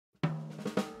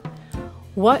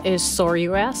What is S.O.A.R,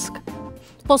 you ask?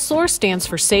 Well, S.O.A.R stands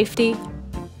for safety,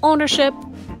 ownership,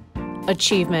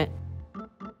 achievement,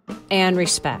 and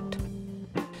respect.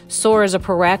 S.O.A.R is a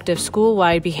proactive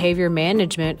school-wide behavior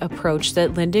management approach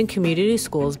that Linden Community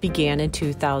Schools began in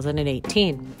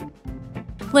 2018.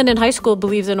 Linden High School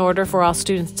believes in order for all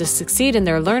students to succeed in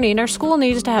their learning, our school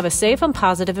needs to have a safe and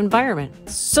positive environment.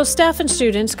 So staff and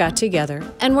students got together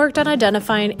and worked on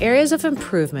identifying areas of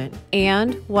improvement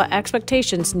and what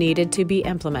expectations needed to be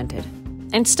implemented.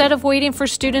 Instead of waiting for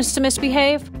students to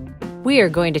misbehave, we are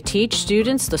going to teach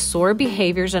students the S.O.A.R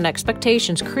behaviors and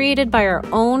expectations created by our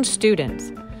own students.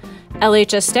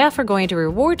 LHS staff are going to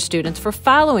reward students for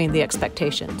following the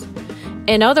expectations.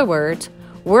 In other words,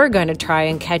 we're going to try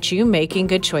and catch you making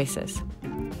good choices.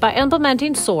 By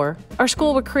implementing S.O.A.R, our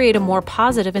school will create a more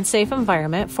positive and safe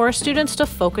environment for our students to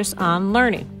focus on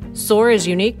learning. S.O.A.R is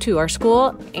unique to our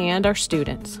school and our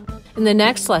students. In the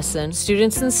next lesson,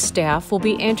 students and staff will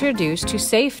be introduced to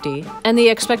safety and the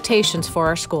expectations for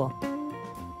our school.